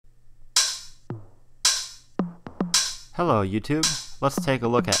Hello YouTube, let's take a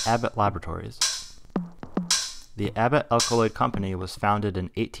look at Abbott Laboratories. The Abbott Alkaloid Company was founded in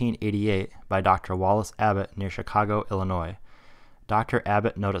 1888 by Dr. Wallace Abbott near Chicago, Illinois. Dr.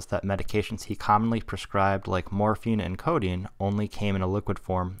 Abbott noticed that medications he commonly prescribed like morphine and codeine only came in a liquid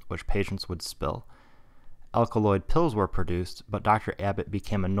form which patients would spill. Alkaloid pills were produced, but Dr. Abbott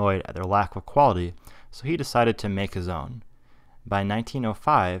became annoyed at their lack of quality, so he decided to make his own. By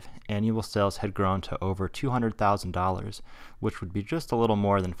 1905, annual sales had grown to over $200,000, which would be just a little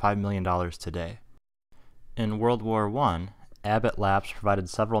more than $5 million today. In World War I, Abbott Labs provided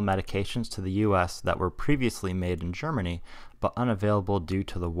several medications to the U.S. that were previously made in Germany, but unavailable due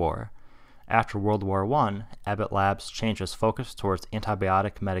to the war. After World War I, Abbott Labs changed its focus towards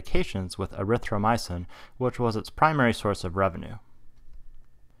antibiotic medications with erythromycin, which was its primary source of revenue.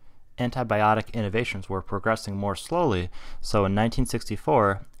 Antibiotic innovations were progressing more slowly, so in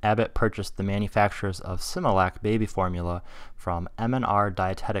 1964, Abbott purchased the manufacturers of Similac baby formula from M&R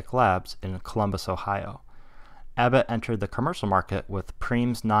Dietetic Labs in Columbus, Ohio. Abbott entered the commercial market with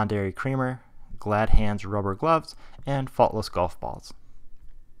Preem's non-dairy creamer, Glad Hands rubber gloves, and Faultless golf balls.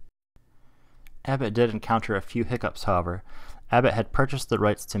 Abbott did encounter a few hiccups, however. Abbott had purchased the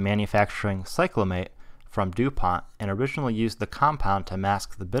rights to manufacturing cyclamate from DuPont and originally used the compound to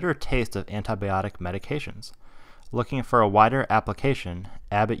mask the bitter taste of antibiotic medications. Looking for a wider application,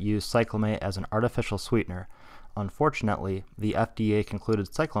 Abbott used cyclamate as an artificial sweetener. Unfortunately, the FDA concluded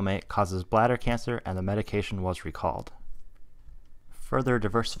cyclamate causes bladder cancer and the medication was recalled. Further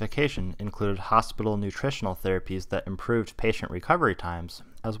diversification included hospital nutritional therapies that improved patient recovery times,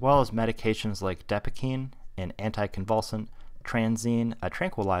 as well as medications like Depakine, an anticonvulsant, Transine, a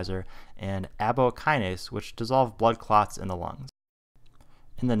tranquilizer, and abokinase, which dissolve blood clots in the lungs.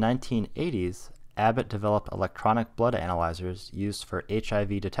 In the 1980s, Abbott developed electronic blood analyzers used for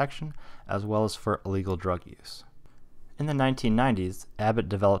HIV detection as well as for illegal drug use. In the 1990s, Abbott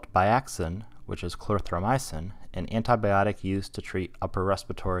developed Biaxin, which is chlorthromycin, an antibiotic used to treat upper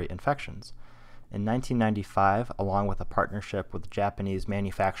respiratory infections. In 1995, along with a partnership with Japanese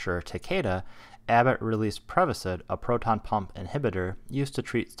manufacturer Takeda, Abbott released Prevacid, a proton pump inhibitor used to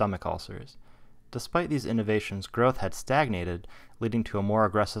treat stomach ulcers. Despite these innovations, growth had stagnated, leading to a more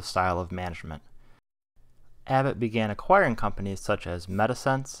aggressive style of management. Abbott began acquiring companies such as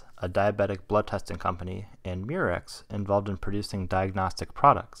Medisense, a diabetic blood testing company, and Murex, involved in producing diagnostic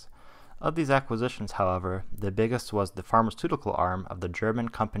products. Of these acquisitions, however, the biggest was the pharmaceutical arm of the German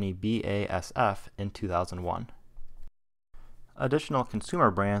company BASF in 2001. Additional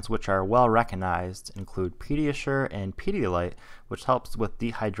consumer brands which are well recognized include Pediasure and Pedialyte, which helps with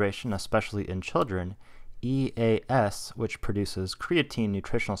dehydration especially in children, EAS, which produces creatine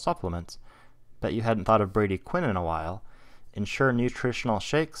nutritional supplements, bet you hadn't thought of Brady Quinn in a while, Ensure nutritional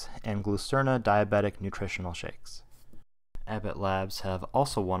shakes, and Glucerna diabetic nutritional shakes. Abbott Labs have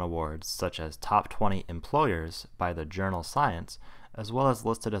also won awards such as Top 20 Employers by the journal Science, as well as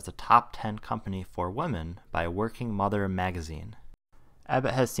listed as a Top 10 company for women by Working Mother magazine.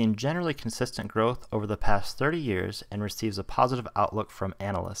 Abbott has seen generally consistent growth over the past 30 years and receives a positive outlook from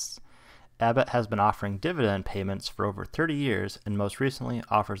analysts. Abbott has been offering dividend payments for over 30 years and most recently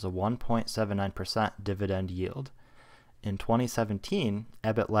offers a 1.79% dividend yield. In 2017,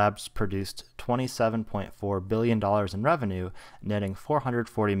 Abbott Labs produced $27.4 billion in revenue, netting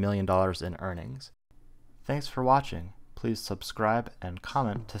 $440 million in earnings. Thanks for watching. Please subscribe and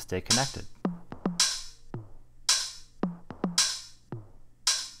comment to stay connected.